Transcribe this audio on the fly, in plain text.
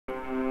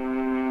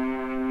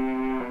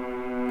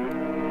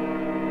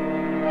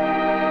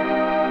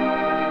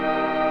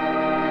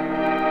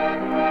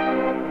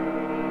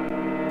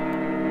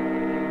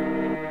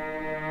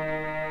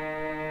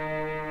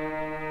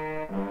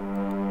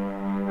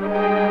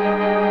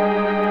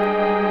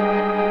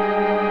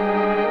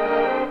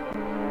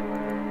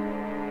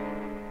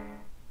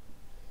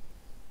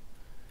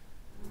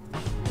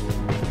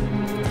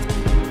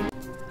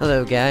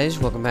Hello guys,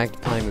 welcome back to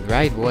Playing with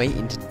Rideboy,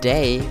 and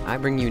today I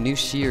bring you a new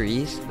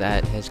series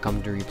that has come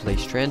to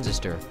replace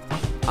Transistor.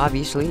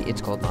 Obviously,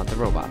 it's called Not the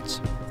Robots.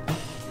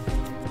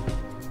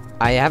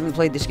 I haven't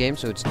played this game,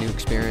 so it's a new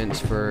experience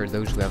for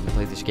those who haven't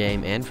played this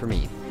game, and for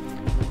me.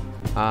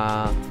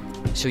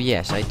 So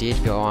yes, I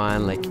did go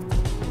on,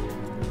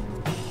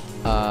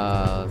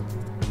 I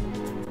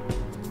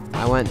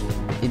went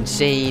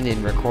insane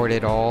and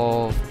recorded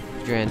all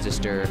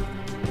Transistor,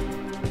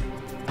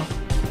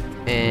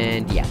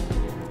 and yeah.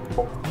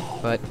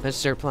 But let's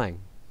start playing.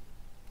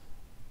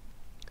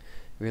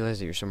 Realize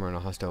that you're somewhere in a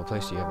hostile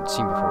place you haven't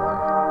seen before.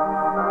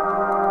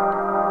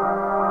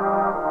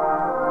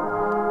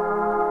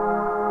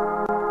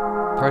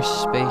 Press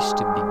space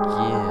to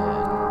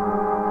begin.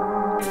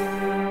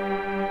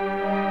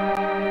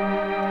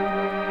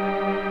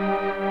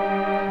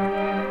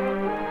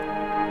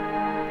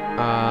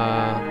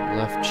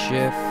 Left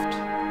shift.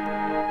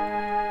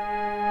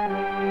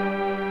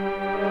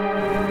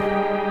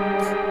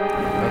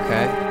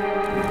 Okay.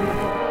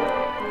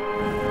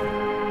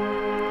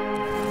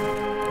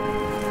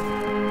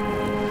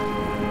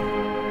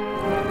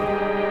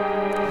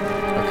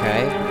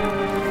 Okay.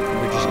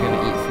 We're just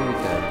gonna eat food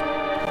then.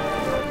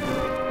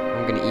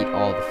 I'm gonna eat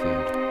all the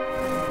food.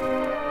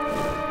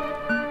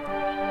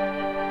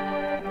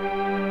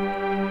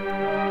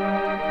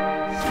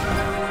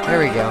 There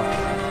we go.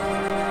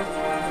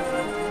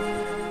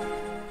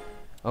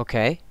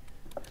 Okay.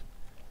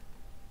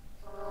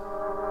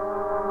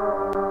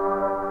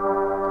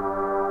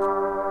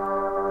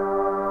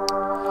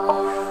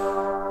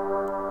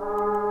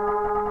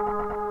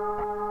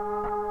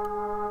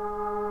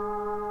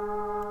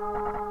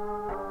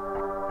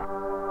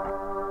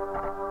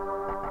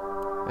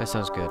 That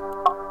sounds good.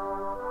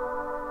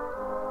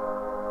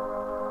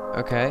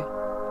 Okay.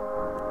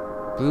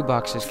 Blue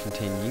boxes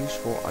contain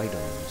useful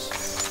items.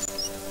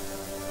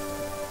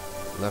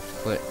 Left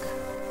click.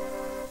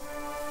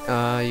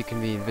 You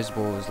can be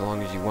invisible as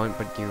long as you want,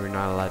 but you are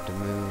not allowed to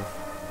move.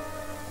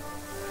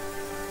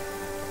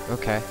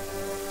 Okay.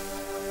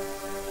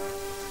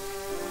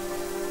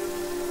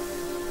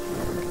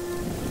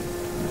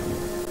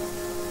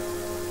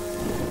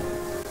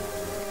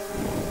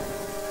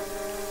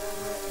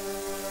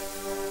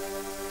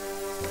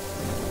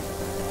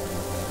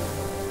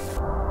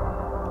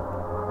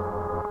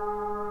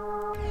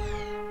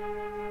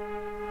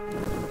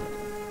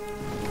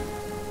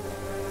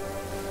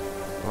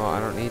 Well, I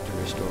don't need to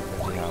restore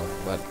 50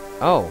 health, but...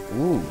 Oh!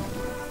 Ooh!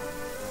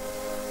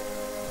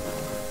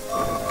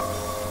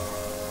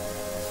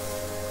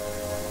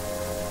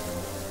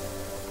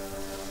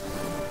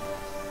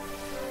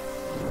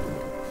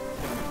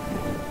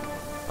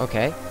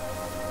 Okay.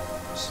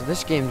 So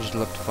this game just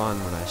looked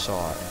fun when I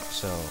saw it,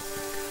 so...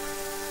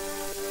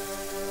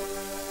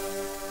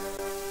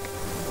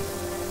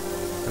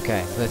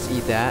 Okay, let's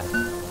eat that.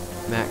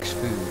 Max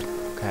food.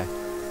 Okay.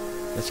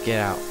 Let's get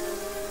out.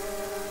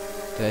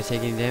 Did I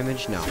take any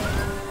damage? No.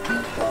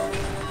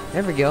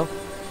 There we go.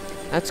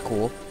 That's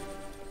cool.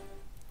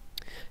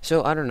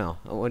 So, I don't know.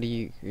 What do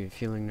you... You're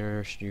feeling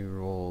nourished, you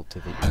roll to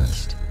the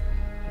east.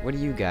 What do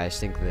you guys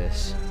think of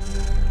this?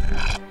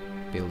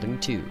 Building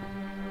 2.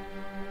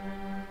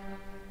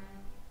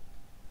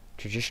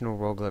 Traditional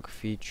roguelike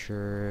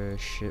feature...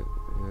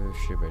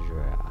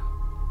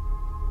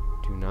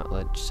 Do not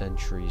let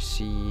sentries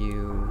see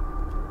you.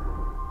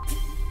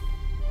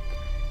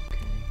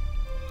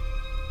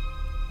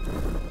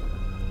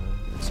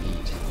 Let's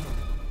eat.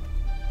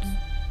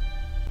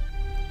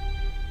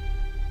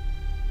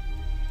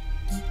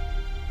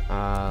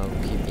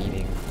 Keep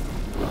eating.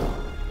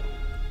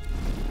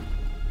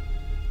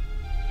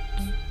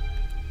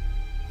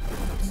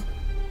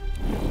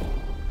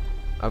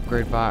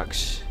 Upgrade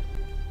box.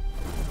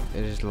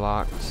 It is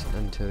locked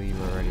until you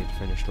are ready to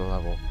finish the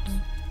level.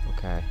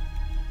 Okay.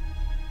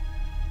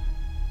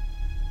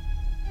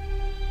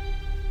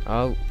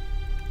 Oh.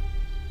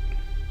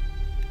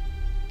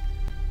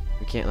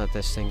 We can't let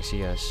this thing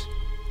see us.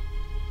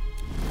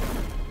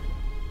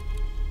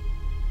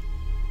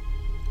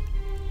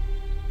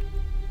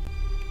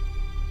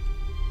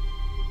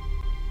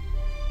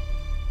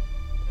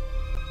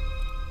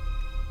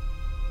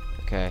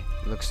 Okay,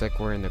 looks like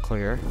we're in the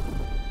clear.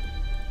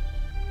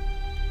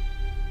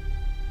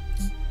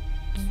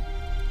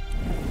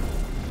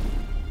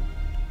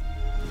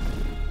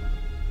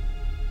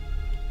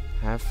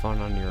 Have fun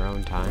on your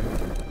own time.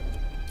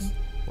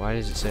 Why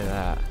does it say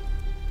that?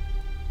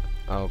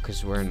 Oh,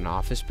 because we're in an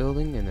office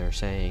building and they're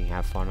saying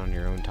have fun on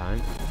your own time?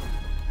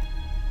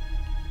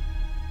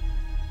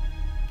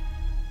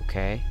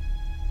 Okay.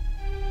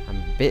 I'm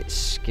a bit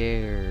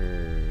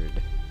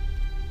scared.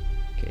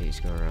 Okay, he's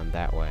going around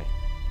that way.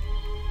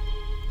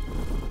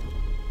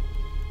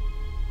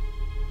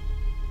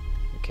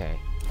 Okay.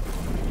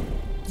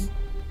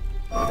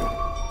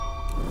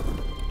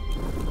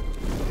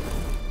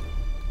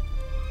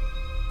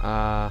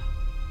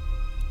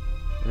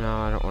 No,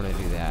 I don't want to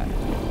do that.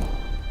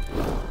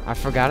 I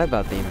forgot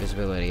about the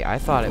invisibility. I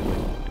thought it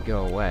would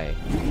go away.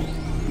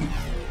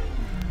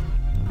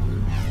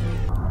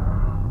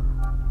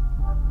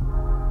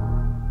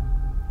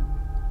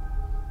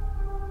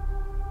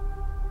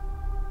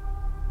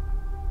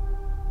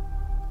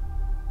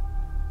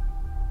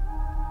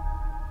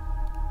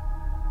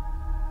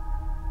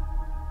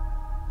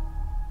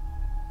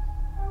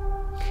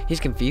 He's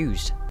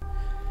confused.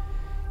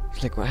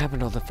 He's like, what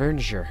happened to all the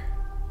furniture?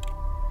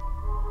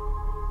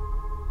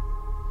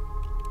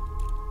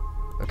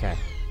 Okay.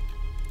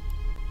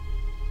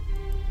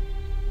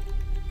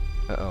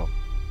 Uh-oh.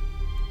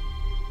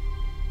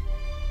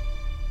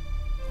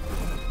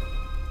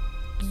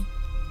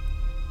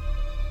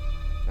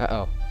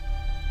 Uh-oh.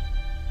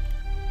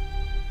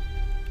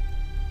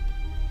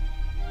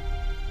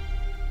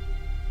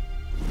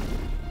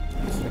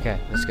 Okay,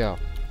 let's go.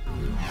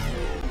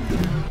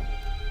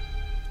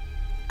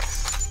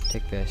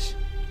 Take this.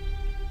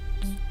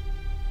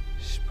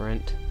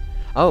 Sprint.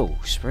 Oh,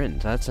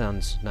 sprint. That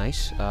sounds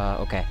nice.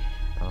 Okay.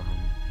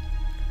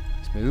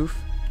 Let's move.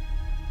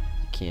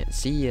 You can't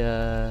see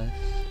us.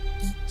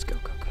 Let's go,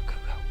 go, go,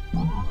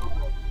 go, go.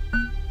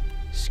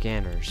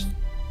 Scanners.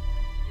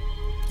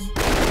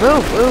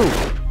 Move!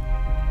 Move!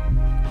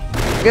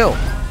 Go!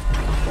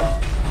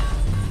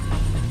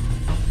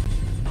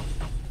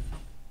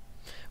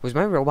 Was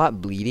my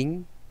robot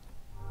bleeding?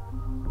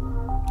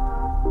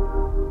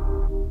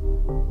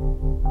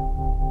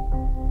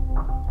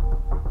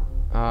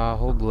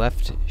 Hold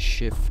left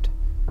shift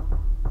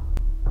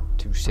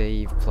to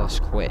save plus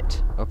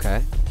quit.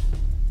 Okay.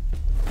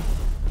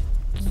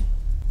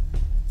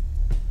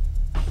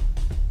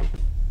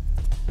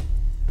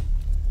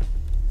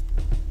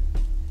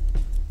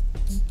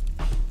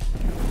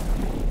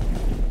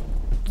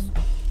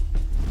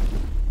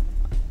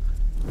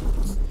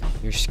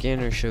 Your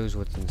scanner shows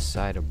what's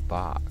inside a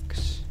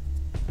box.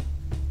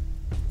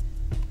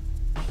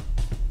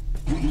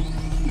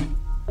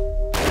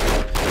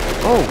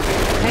 Oh!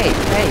 Hey!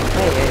 Hey!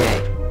 Hey! Hey!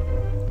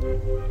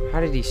 Hey! How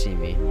did he see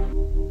me?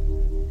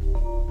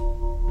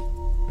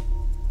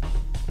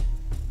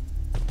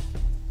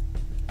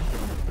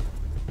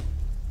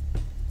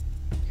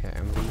 Okay,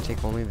 I'm gonna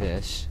take only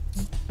this.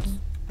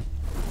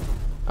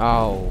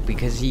 Oh,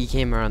 because he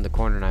came around the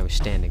corner and I was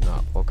standing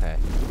up. Okay.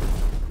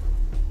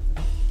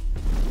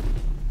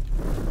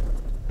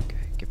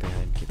 Get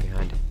behind, get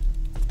behind.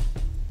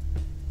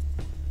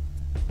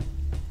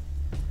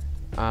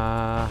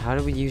 How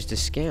do we use the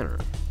scanner?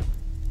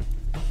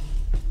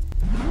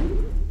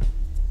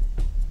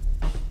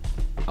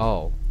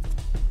 Oh.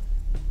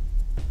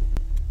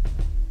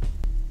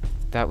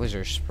 That was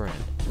our sprint.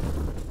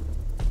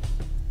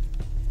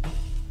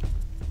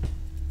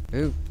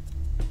 Ooh.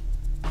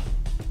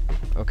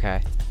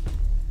 Okay.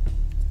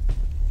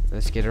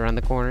 Let's get around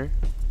the corner.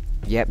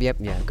 Yep, yep,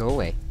 yeah, go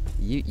away.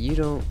 You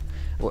don't...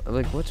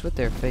 like, what's with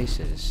their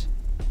faces?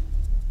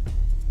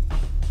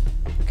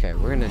 Okay,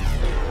 we're gonna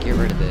get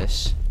rid of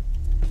this.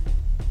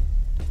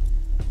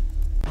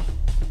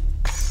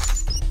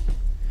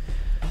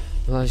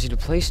 Allows you to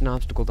place an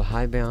obstacle to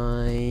hide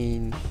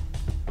behind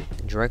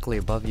directly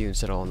above you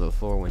instead of on the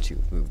floor once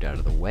you've moved out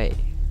of the way.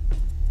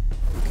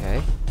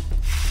 Okay.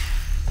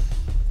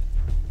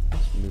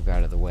 Let's move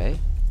out of the way.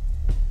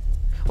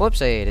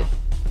 Whoops, I ate it.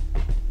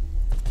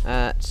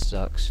 That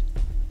sucks.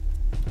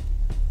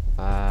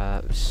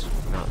 It's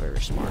not very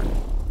smart.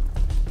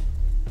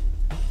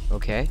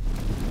 Okay.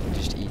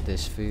 Just eat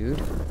this food.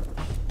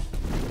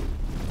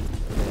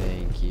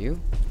 Thank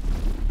you.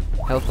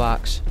 Health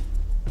box.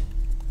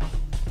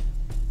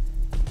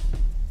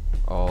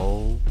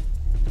 Oh.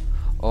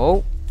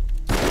 Oh.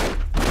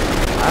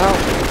 Ow.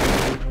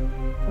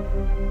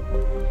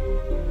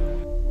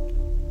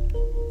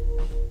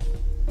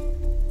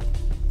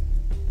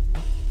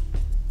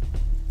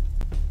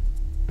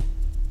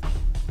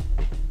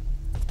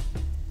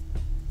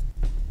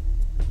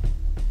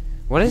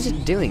 What is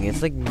it doing?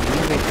 It's like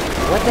moving.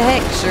 What the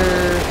heck,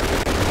 sir?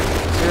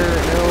 Sir,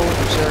 no,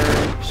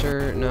 sir,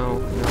 sir, no,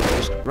 no.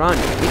 Just run.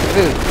 Eat the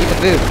food. Eat the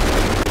food.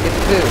 Get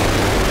the food.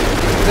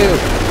 Get the food.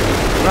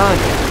 Run!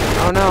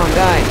 Oh no, I'm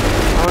dying!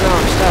 Oh no,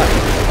 I'm stuck!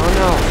 Oh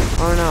no!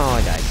 Oh no,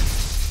 I died.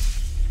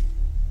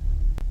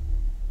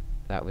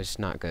 That was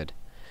not good.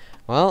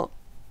 Well,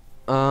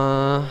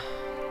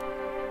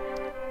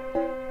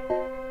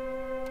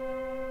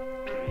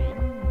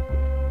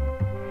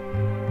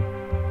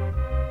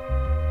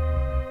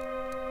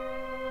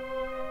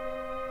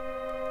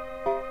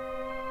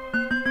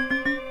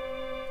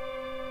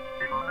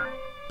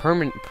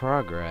 permanent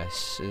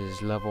progress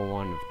is level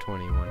 1 of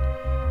 21.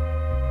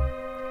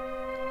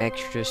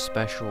 Extra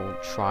special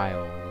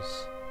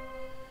trials.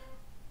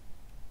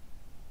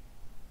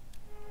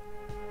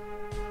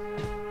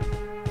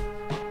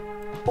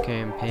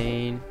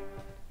 Campaign.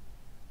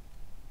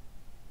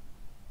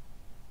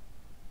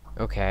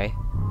 Okay.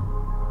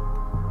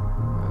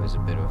 That was a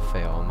bit of a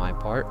fail on my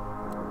part.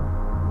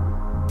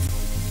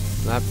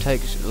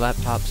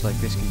 Laptops like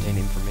this contain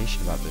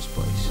information about this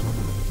place.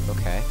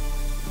 Okay.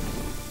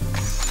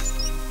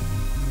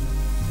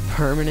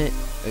 Permanent.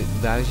 It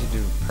allows you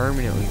to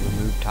permanently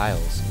remove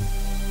tiles.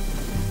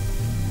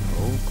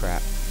 Oh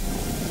crap.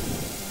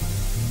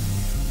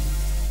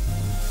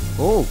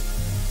 Oh!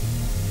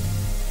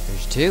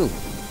 There's two.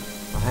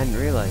 I hadn't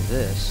realized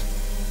this.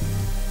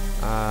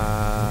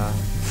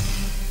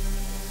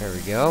 There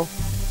we go.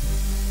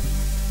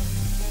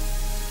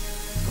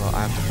 Well, I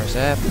have to press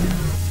F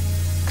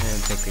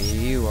and pick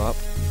you up.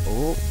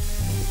 Oh.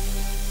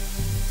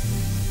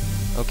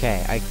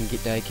 Okay, I can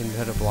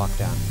put a block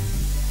down.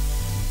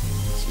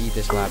 Let's eat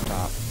this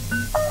laptop.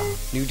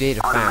 New data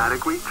found.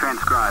 Automatically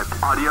transcribed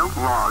audio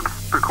log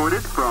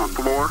recorded from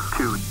floor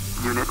 2,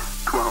 unit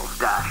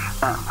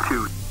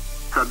 12-F2.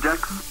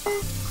 Subjects: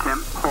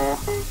 Tim, Cole,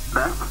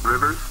 Beth,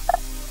 Rivers.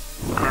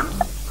 Tim,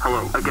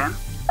 hello again.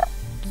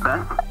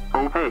 Beth,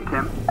 oh hey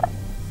Tim.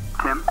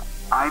 Tim,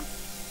 I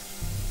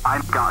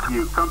got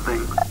you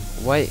something.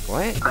 Wait,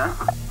 what?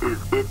 Beth, is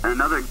it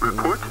another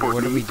report for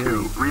What are me we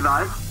doing? to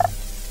revise?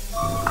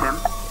 Tim,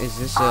 Is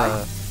this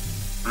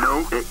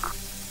no, it's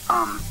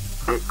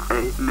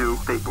a new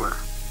stapler.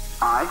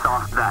 I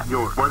thought that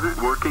yours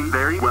wasn't working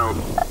very well.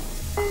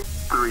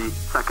 3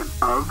 seconds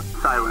of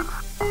silence.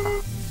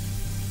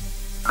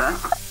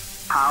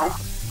 Beth, how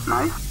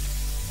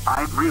nice.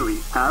 I really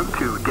have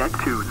to get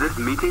to this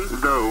meeting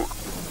though.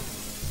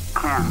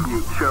 Can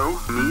you show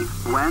me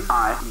when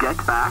I get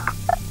back?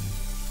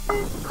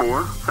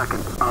 4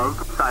 seconds of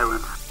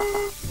silence.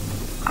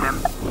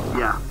 Tim,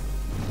 yeah.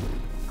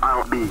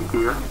 I'll be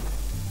here.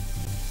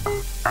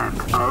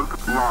 End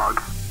of log.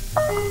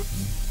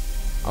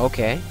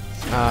 okay?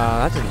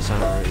 That doesn't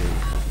sound really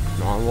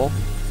normal.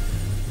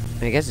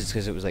 I guess it's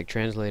because it was like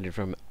translated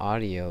from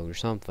audio or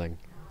something.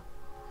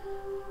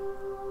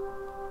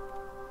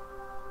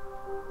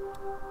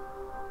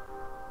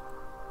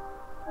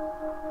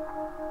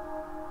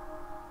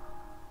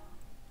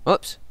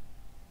 Oops.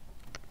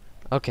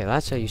 Okay,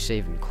 that's how you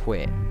save and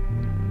quit.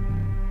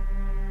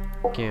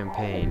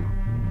 Campaign.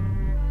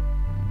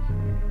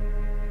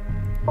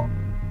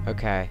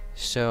 Okay,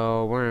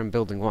 so we're in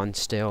building 1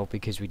 still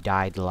because we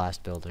died the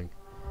last building.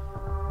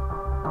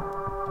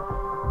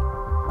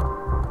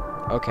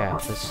 Okay,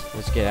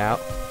 let's get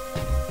out.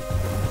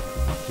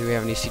 Do we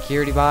have any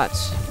security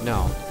bots?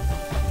 No.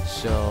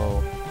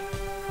 So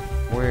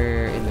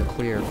we're in the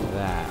clear for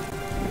that.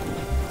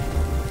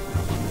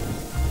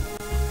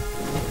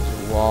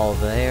 There's a wall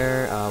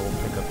there. We'll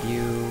pick up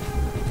you.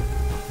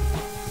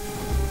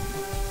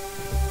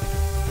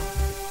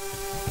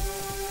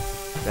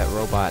 That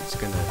robot's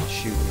gonna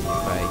shoot me if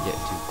I get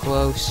too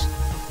close.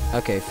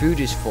 Okay, food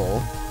is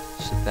full,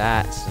 so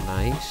that's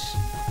nice.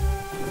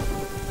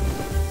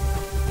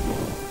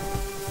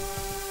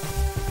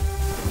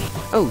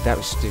 Oh, that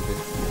was stupid.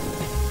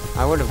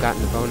 I would have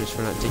gotten a bonus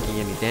for not taking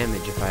any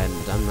damage if I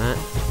hadn't done that.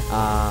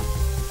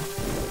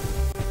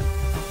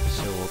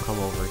 So we'll come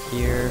over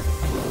here.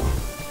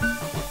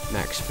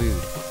 Max food.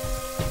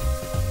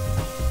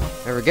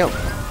 There we go.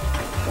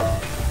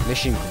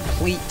 Mission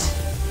complete.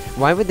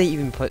 Why would they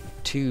even put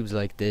tubes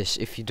like this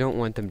if you don't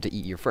want them to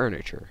eat your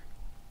furniture?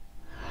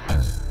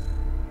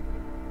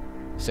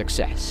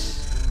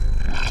 Success.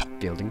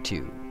 Building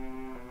 2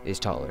 is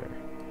taller.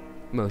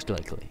 Most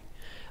likely.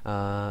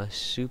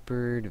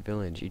 Super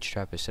village. Each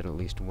trap is set at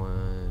least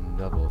 1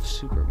 level of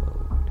super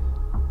mode.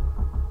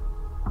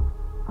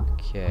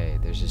 Okay,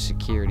 there's a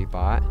security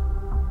bot.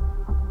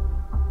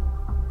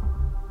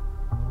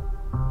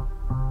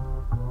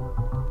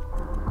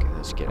 Okay,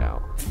 let's get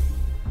out.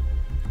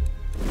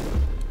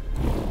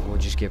 We'll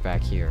just get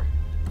back here.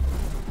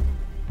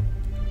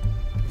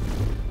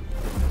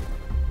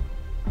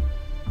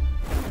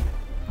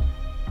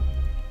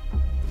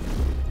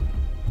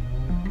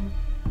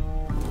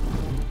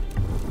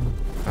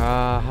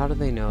 How do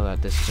they know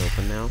that this is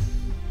open now?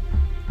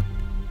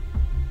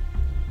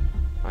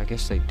 I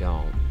guess they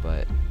don't,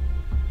 but...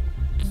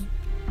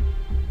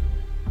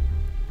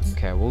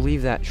 Okay, we'll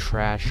leave that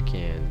trash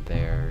can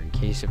there in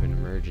case of an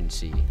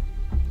emergency.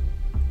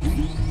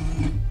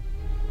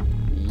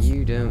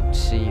 You don't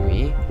see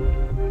me.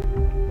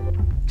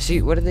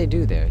 See, what did they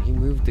do there? He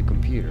moved the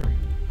computer.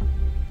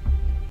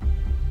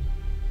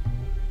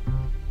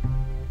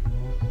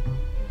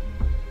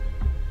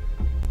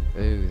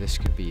 Ooh, this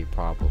could be a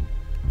problem.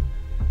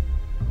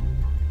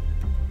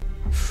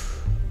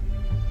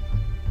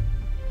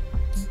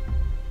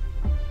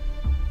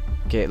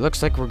 Okay, it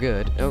looks like we're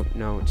good. Oh,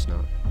 no, it's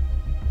not.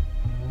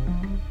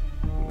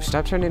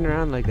 Stop turning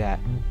around like that.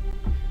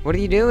 What are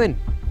you doing?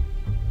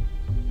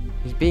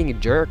 He's being a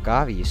jerk,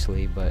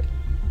 obviously, but...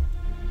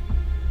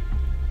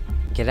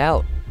 Get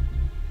out.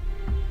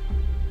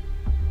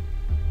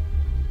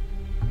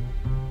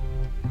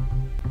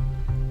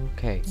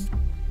 Okay.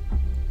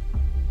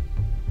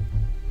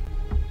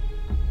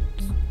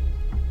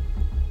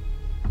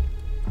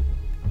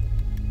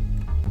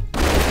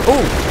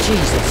 Oh,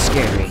 jeez, that's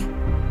scary.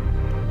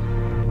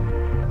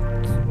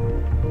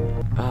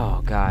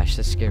 Oh, gosh,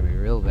 that scared me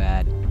real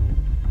bad.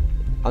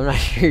 I'm not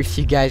sure if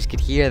you guys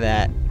could hear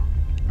that.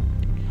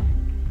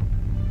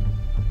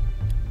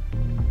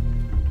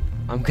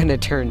 I'm gonna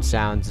turn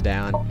sounds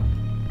down.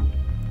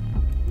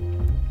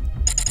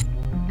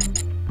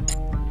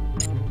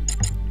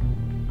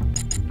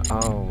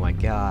 Oh my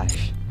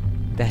gosh.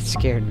 That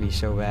scared me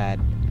so bad.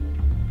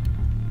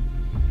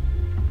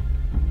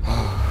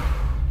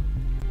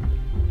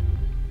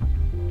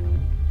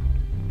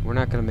 We're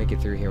not gonna make it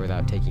through here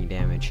without taking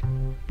damage.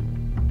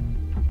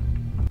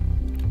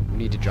 We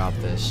need to drop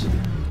this.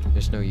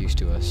 There's no use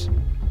to us.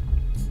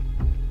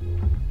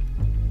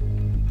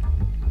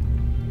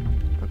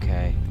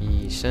 Okay.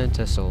 He sent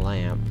us a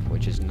lamp,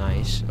 which is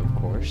nice, of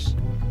course.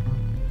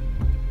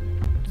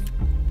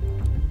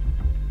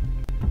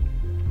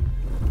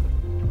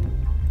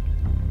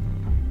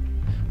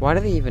 Why do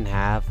they even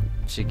have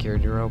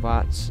security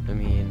robots? I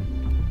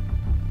mean,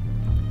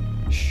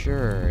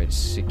 sure, it's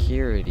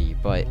security,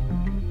 but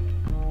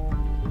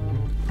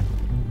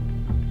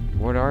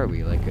what are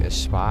we, like a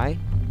spy?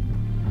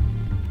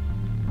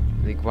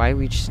 Like, why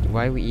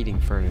are we eating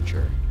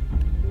furniture?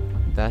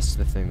 That's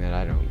the thing that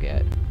I don't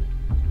get.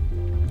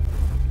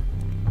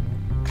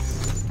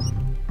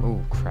 Oh,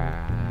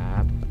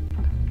 crap.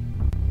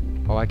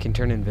 Oh, I can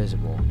turn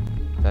invisible.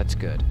 That's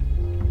good.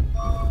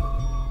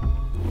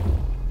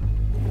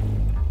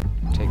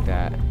 Take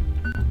that.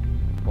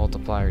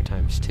 Multiplier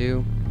times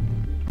 2.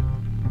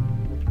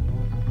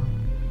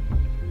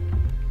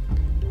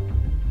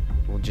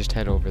 We'll just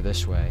head over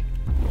this way.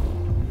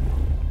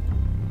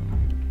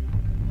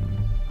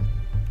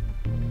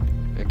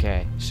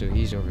 Okay, so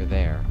he's over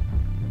there.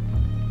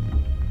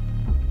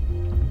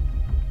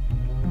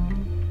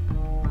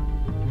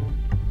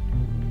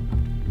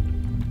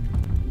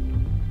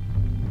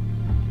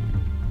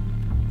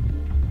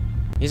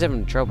 He's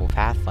having trouble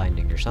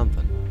pathfinding or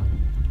something.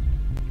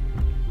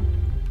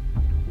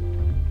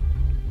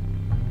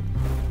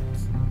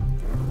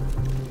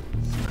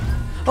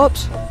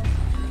 Oops!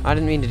 I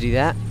didn't mean to do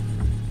that.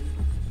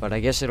 But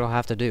I guess it'll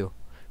have to do.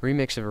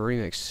 Remix of a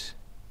remix.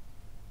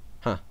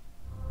 Huh.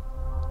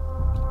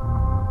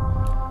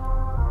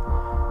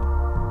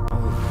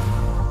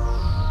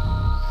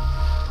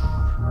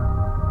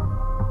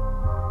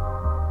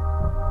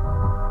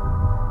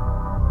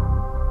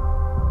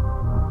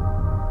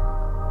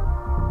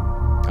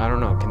 I don't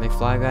know. Can they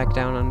fly back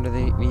down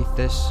underneath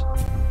this?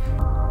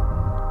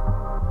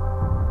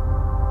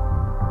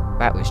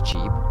 That was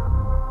cheap.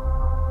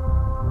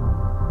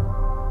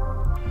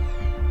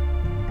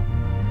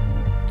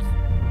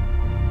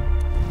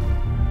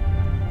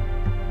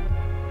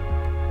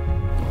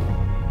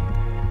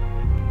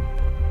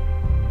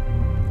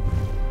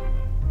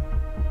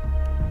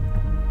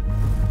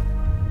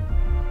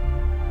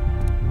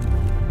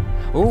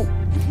 Oh!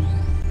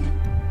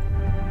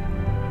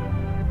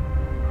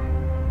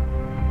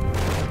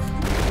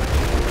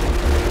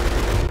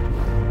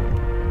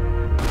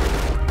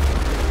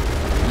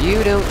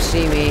 You don't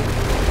see me.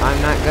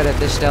 I'm not good at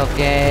this stealth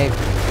game.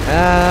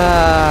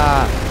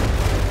 Ah!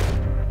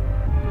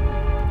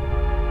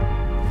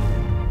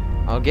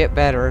 I'll get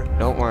better.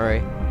 Don't worry.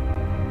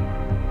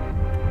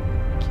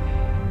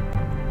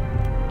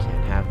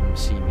 Can't have them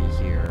see me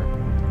here.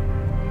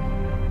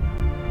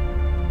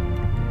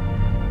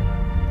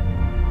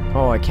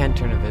 Oh, I can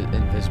turn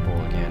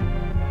invisible again.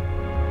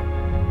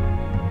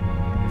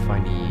 If I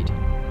need.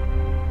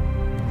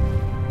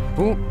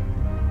 Ooh!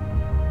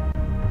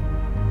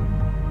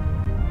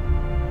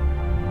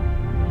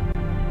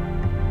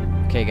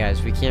 Okay,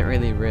 guys, we can't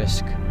really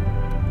risk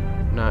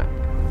not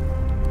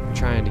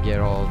trying to get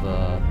all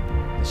the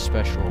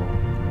special.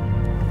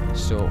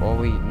 So all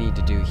we need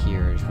to do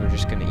here is we're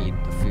just gonna eat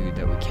the food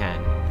that we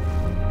can.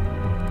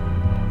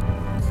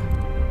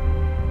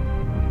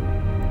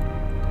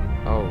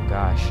 Oh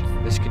gosh,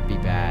 this could be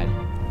bad.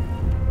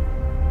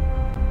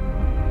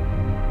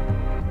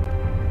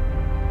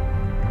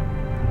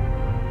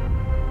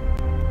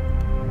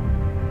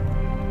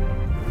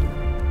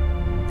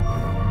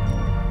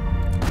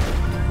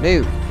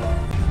 No!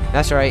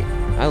 That's right,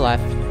 I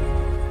left.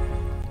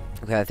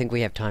 Okay, I think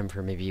we have time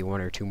for maybe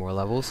 1 or 2 more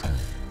levels.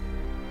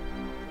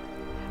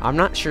 I'm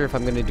not sure if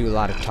I'm going to do a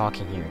lot of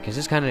talking here, because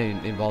this kind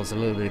of involves a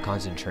little bit of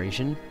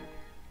concentration.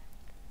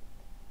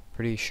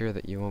 Pretty sure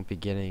that you won't be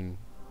getting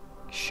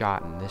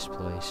shot in this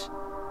place.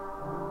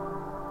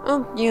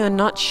 Oh, yeah,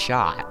 not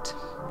shot,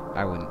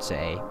 I wouldn't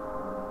say.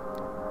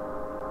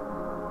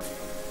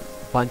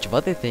 Bunch of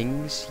other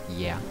things,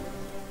 yeah.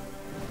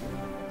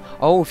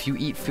 Oh, if you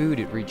eat food,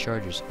 it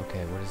recharges.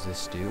 Okay, what does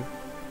this do?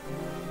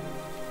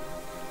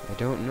 I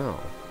don't know.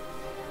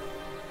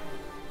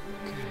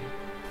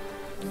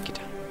 Okay. Get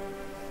down.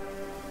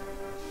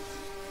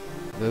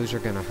 Those are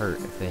gonna hurt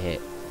if they hit.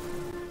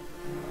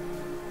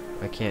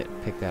 I can't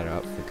pick that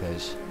up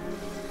because...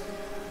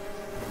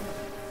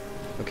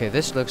 Okay,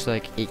 this looks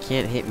like it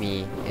can't hit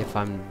me if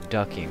I'm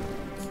ducking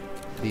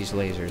these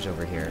lasers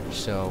over here.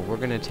 So we're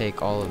gonna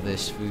take all of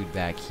this food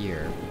back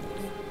here.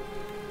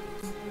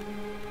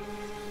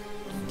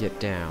 Get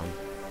down.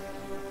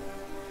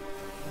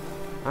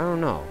 I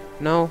don't know.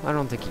 No, I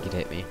don't think he could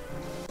hit me.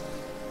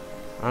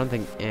 I don't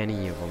think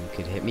any of them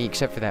could hit me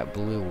except for that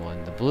blue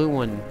one. The blue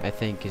one, I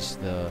think, is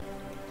the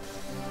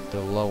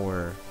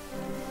lower.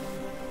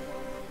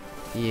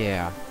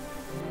 Yeah.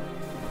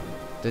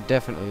 That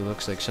definitely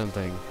looks like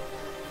something.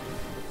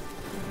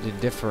 The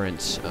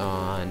difference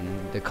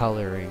on the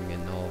coloring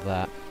and all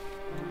that.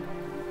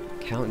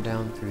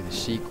 Countdown through the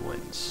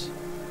sequence.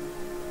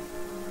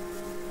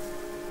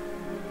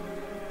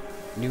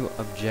 New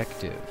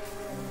objective.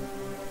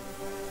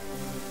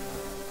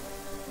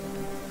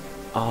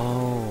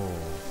 Oh.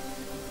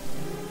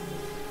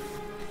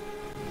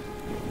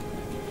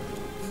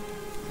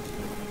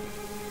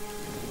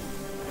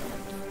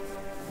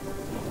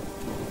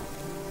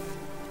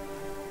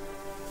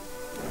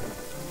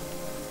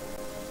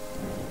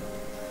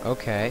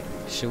 Okay,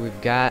 so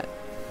we've got...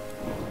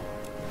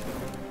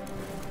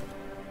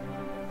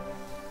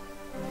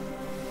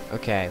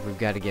 Okay, we've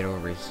got to get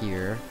over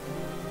here.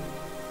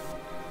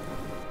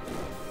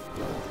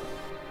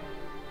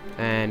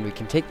 And we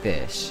can take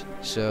this.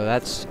 So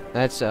that's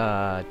 2.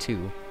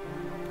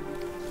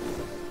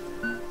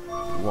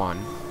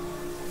 1.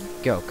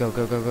 Go, go,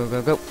 go, go, go,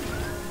 go, go.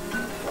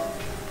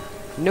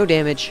 No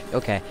damage.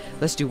 Okay,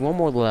 let's do one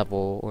more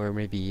level, or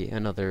maybe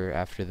another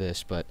after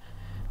this, but...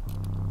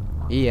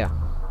 Yeah.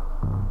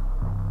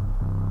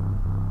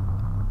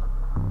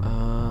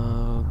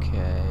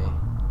 Okay.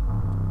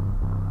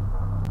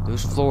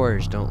 Those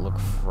floors don't look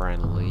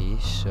friendly,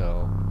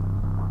 so...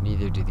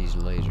 Neither do these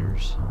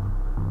lasers.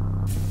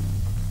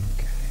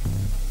 Okay.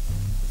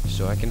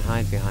 So I can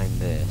hide behind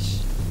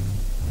this.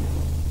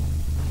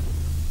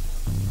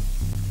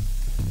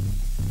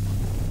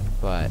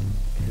 But...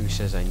 Who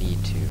says I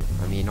need to?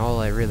 I mean, all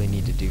I really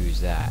need to do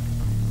is that.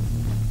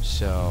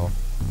 So...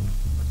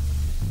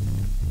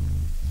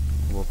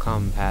 We'll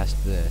come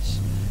past this.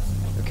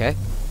 Okay?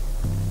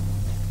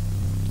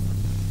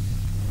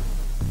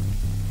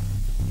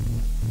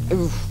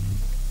 Oof.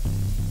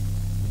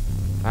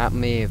 That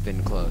may have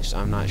been close.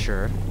 I'm not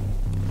sure.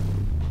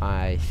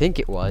 I think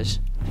it was.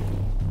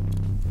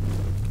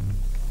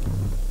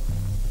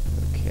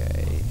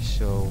 Okay,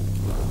 so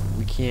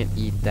we can't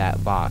eat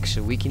that box,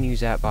 so we can use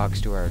that box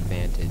to our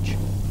advantage.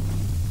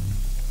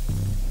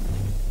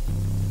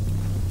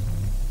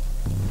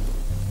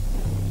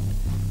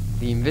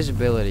 The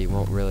invisibility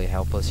won't really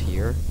help us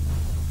here.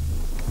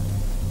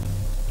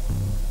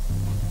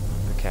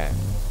 Okay.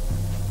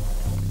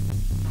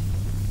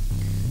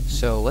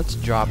 So let's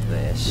drop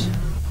this.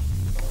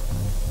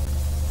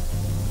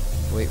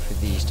 Wait for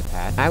these to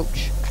pass.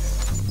 Ouch!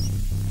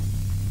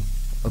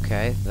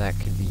 Okay, that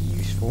could be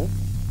useful.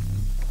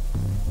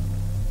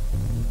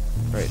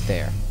 Right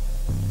there.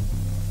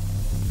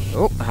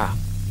 Oh, ah.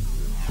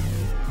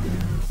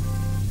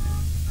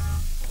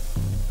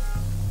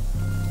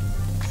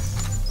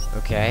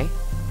 Okay.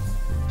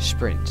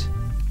 Sprint.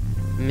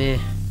 Meh.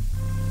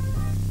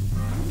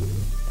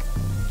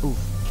 Ooh.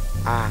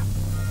 Ah.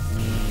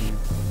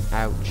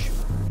 Ouch.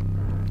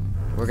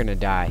 We're gonna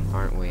die,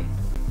 aren't we?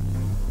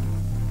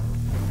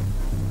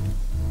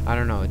 I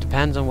don't know. It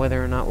depends on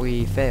whether or not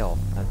we fail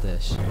at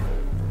this.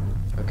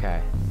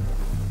 Okay.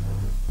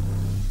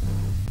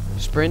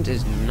 Sprint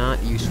is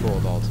not useful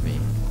at all to me.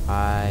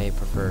 I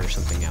prefer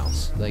something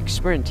else. Like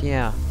sprint,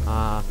 yeah.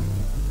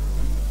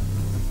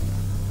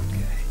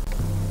 Okay.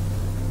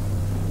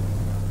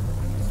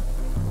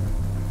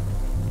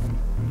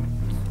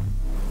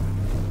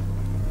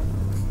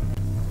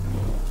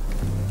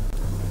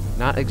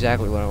 Not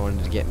exactly what I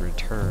wanted to get in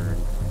return.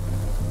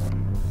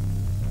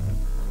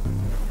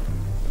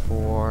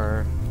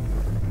 For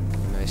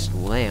a nice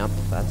lamp,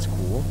 that's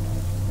cool.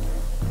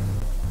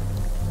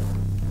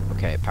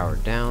 Okay,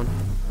 powered down.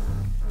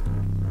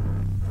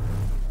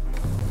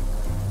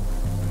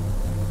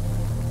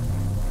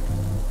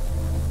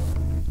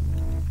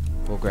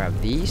 We'll grab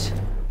these.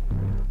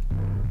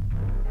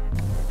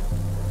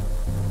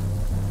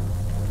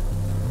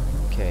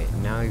 Okay,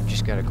 now you've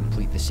just got to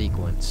complete the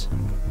sequence.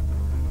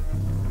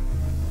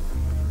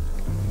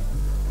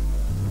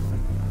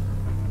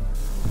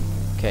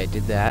 Okay,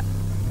 did that.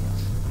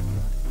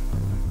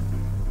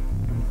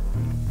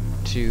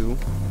 2.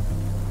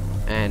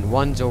 And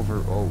 1's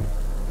over. Oh.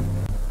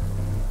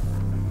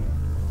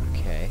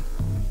 Okay.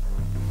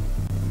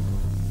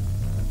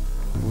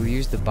 We'll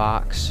use the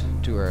box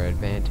to our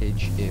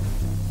advantage if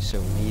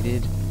so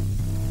needed.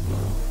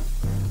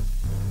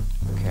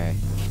 Okay.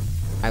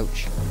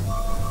 Ouch.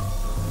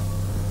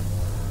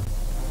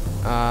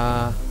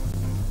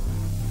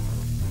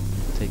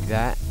 Take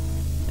that.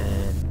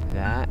 And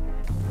that.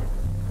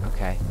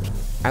 Okay.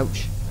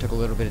 Ouch. Took a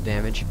little bit of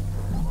damage.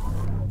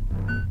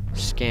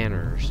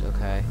 Scanners,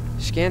 okay.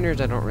 Scanners,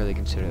 I don't really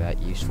consider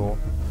that useful.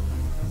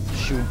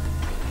 Shoot.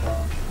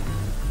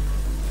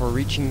 For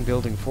reaching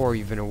building 4,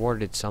 you've been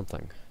awarded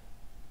something.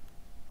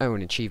 Oh,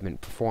 an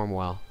achievement. Perform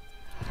well.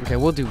 Okay,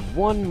 we'll do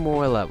one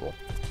more level.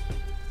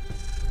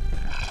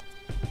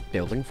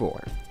 Building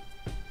 4.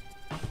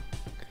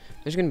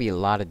 There's gonna be a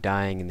lot of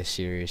dying in this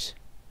series.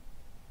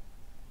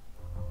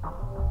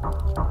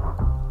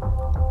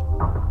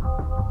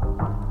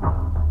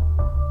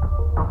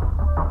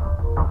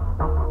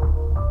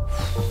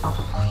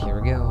 Here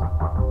we go.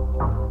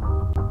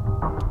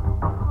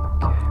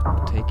 Okay,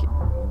 we'll take it.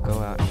 We'll go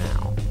out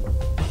now.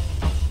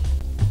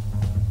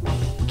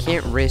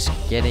 Can't risk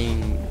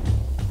getting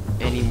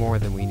any more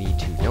than we need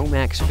to. No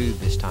max food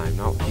this time,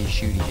 not with these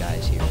shooty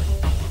guys here.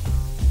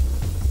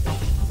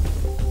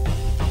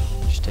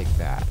 Just take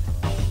that.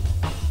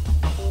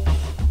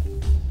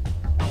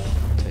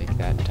 Take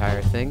that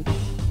entire thing.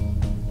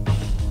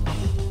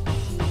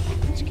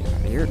 Let's get out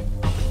of here.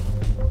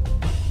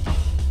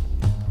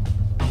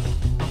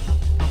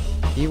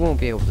 He won't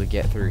be able to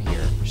get through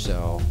here,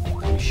 so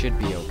we should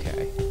be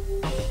okay.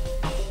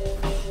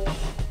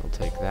 We'll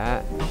take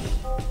that.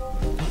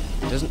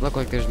 Doesn't look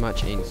like there's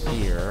much in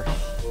here.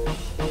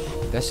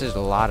 This is a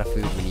lot of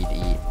food we need to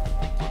eat.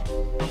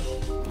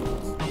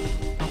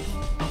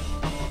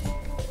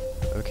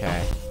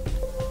 Okay.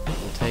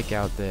 We'll take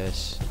out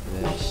this.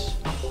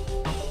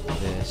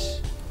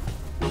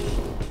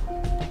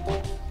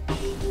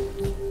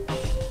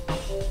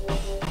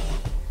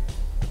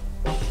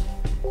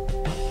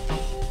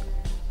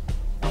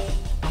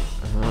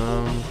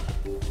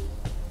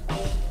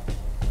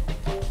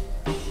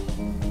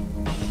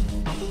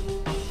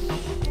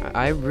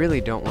 I really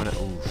don't want to.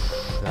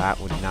 Oof, that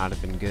would not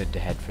have been good to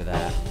head for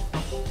that.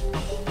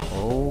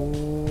 Oh.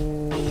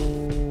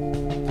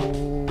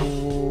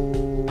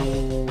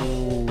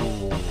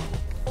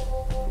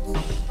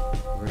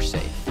 We're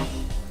safe.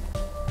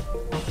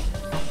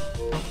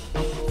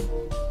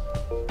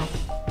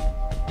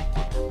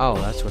 Oh,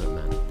 that's what it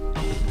meant.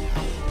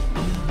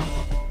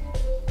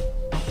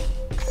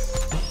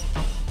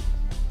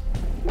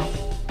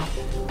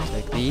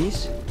 Take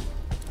these.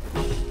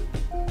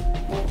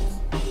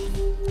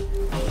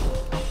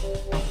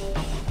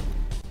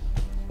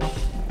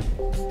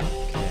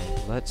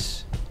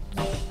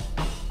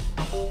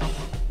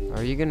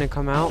 Are you gonna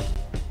come out?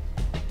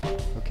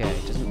 Okay,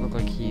 it doesn't look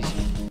like he's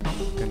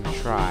gonna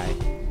try.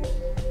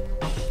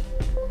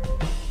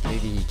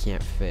 Maybe he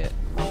can't fit.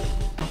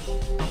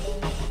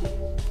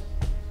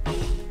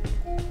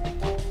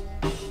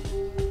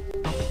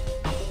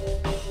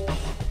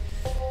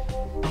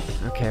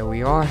 Okay,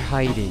 we are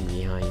hiding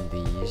behind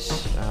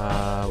these.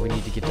 We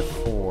need to get to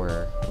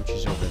 4, which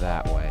is over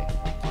that way.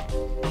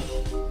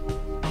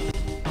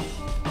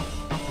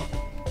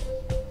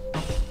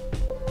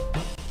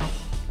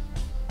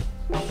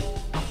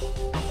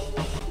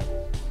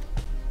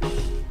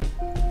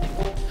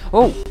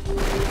 Oh!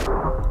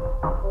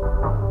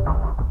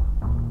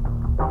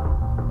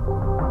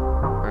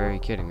 Are you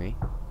kidding me?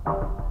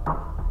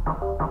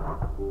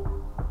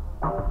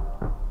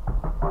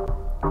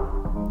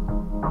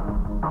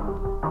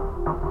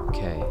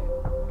 Okay.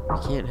 We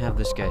can't have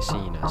this guy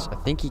seeing us. I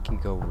think he can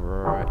go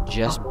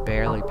just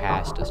barely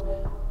past us.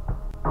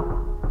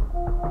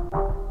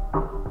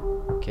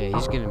 Okay,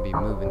 he's gonna be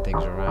moving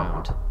things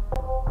around.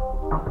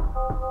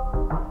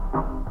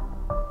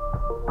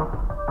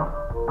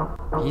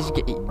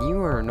 You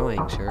are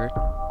annoying, sir.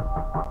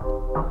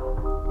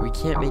 We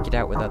can't make it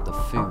out without the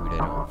food, I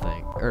don't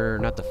think. Or,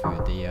 not the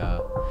food,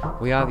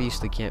 we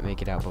obviously can't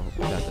make it out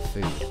without the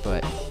food,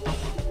 but,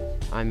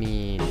 I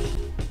mean,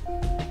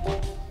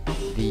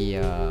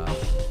 the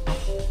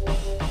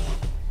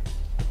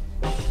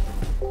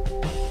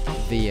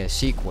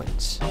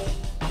sequence.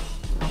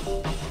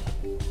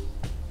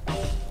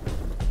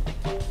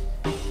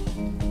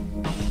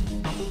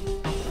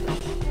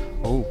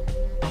 Oh.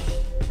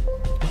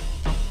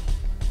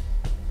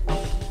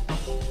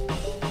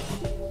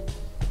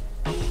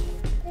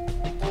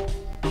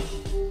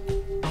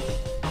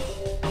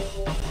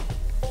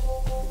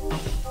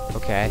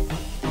 Okay,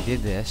 we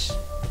did this.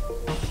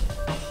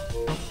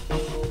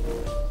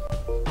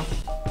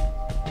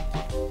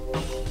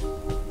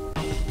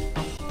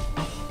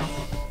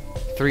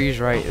 Three's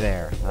right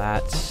there.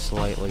 That's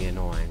slightly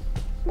annoying.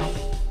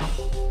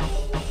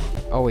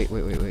 Oh, wait.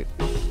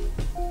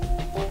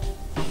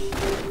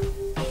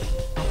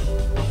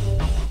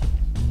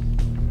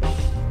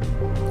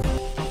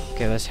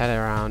 Okay, let's head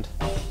around.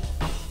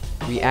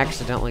 We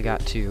accidentally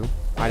got 2.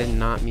 I did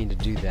not mean to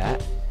do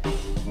that.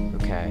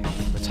 Okay,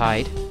 let's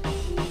hide.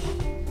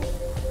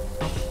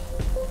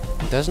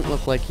 It doesn't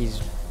look like he's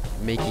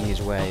making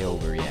his way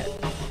over yet.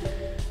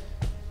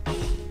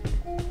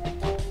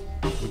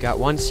 We got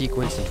 1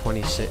 sequence and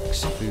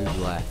 26 food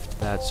left.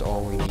 That's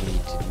all we need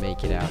to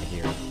make it out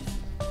here.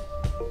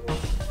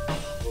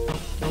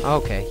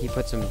 Okay, he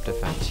put some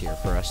defense here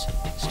for us.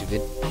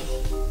 Stupid.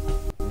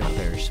 Not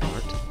very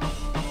smart.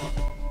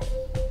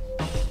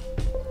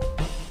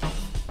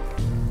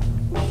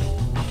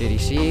 Did he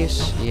see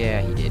us?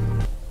 Yeah, he did.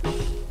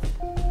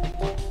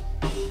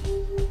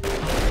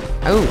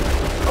 Oh!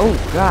 Oh,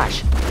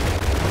 gosh!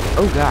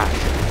 Oh, gosh!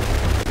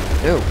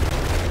 No!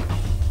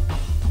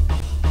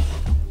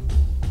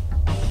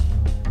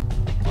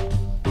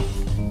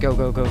 Go,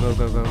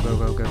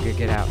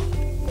 get out.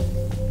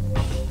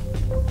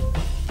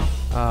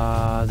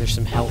 There's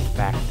some health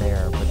back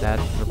there, but that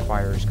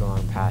requires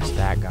going past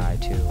that guy,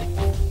 too.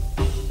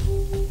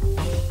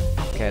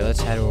 Okay,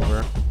 let's head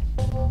over.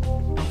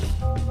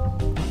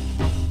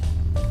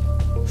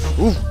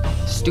 Ooh!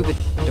 Stupid!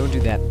 Don't do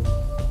that.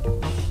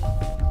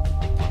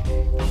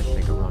 Okay,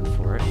 make a run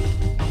for it.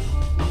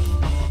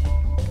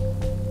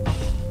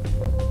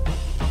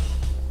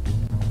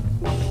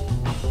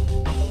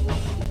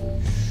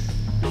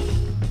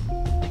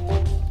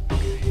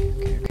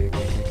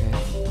 Okay.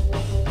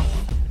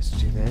 Let's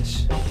do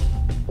this.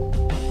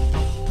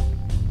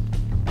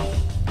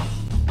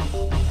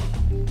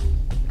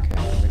 Okay,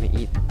 I'm gonna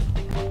eat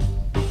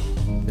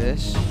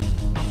this.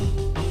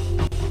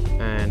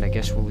 And I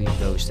guess we'll leave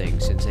those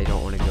things since they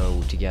don't want to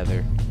go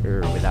together,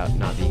 or without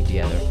not being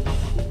together.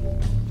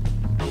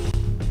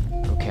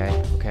 Okay.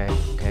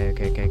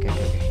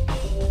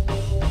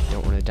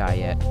 Don't want to die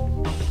yet.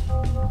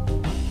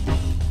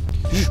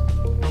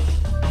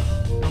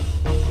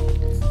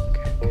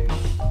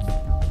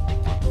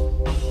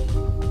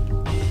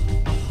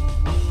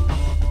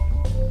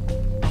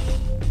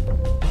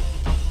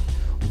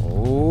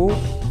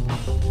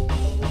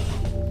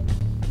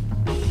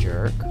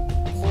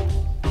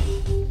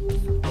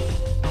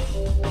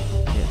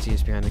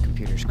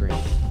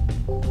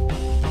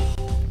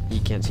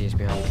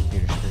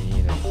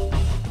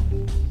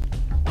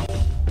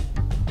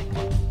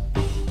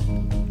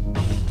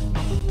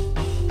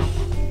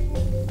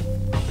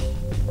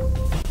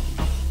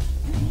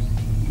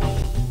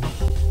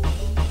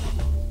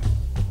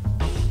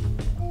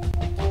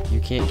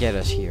 You can't get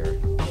us here.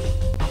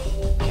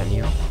 Can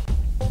you?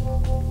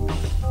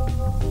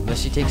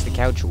 Unless he takes the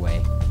couch away.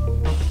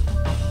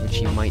 Which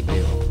he might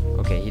do.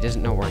 Okay, he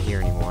doesn't know we're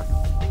here anymore.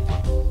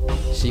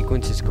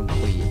 Sequence is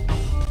complete.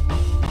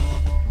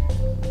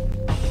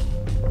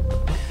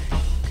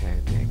 Okay.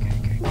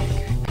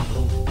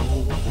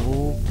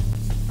 Oh.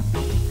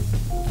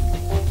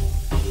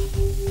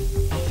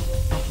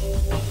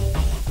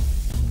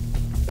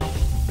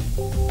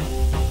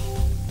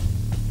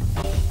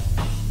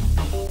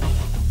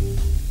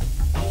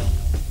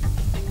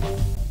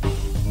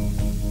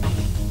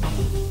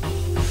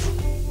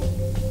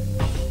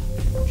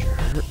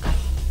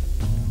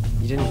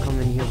 You didn't come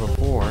in here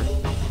before.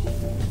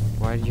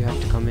 Why did you have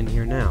to come in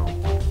here now?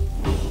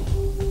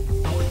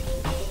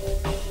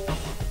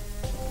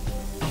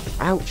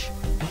 Ouch!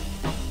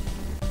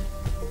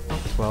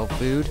 12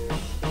 food.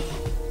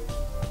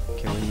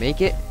 Can we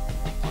make it?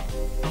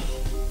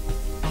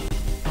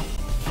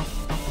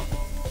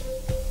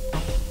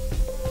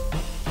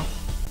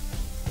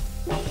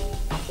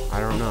 I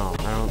don't know.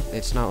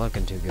 It's not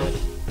looking too good.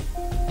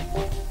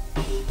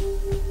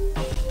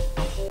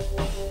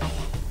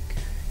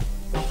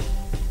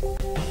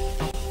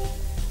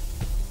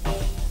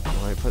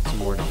 Put some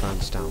more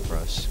defense down for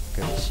us,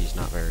 because he's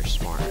not very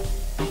smart.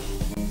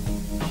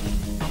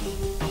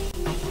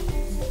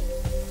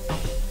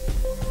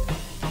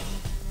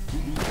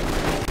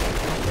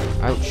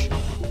 Ouch.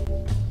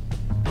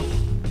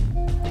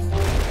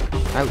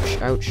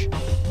 Ouch.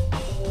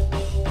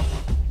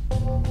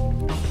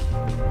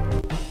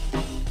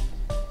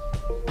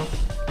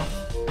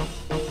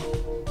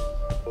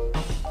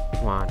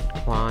 Come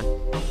on.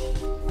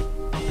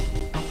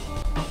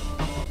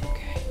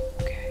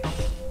 Okay.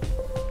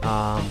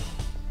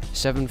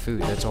 7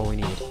 food, that's all we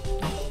need.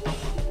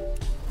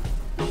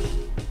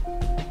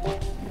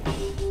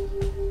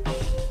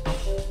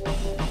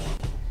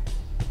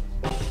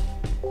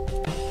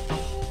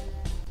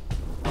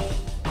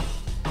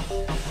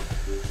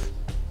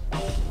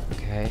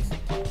 Okay.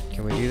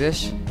 Can we do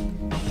this?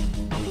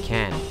 We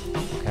can.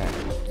 Okay.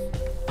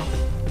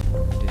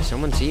 Did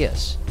someone see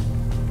us?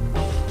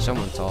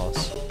 Someone saw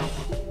us.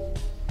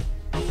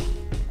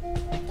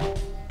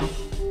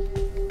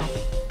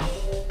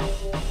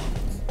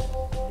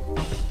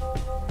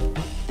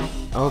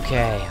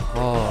 Okay,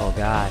 oh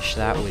gosh,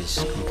 that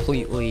was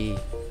completely...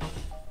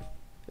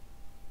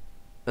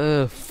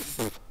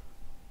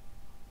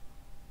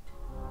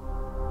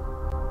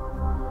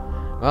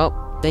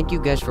 Well, thank you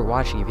guys for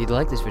watching. If you'd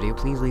like this video,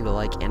 please leave a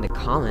like and a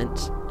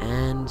comment,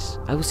 and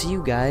I will see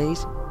you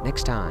guys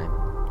next time.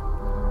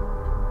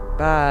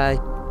 Bye!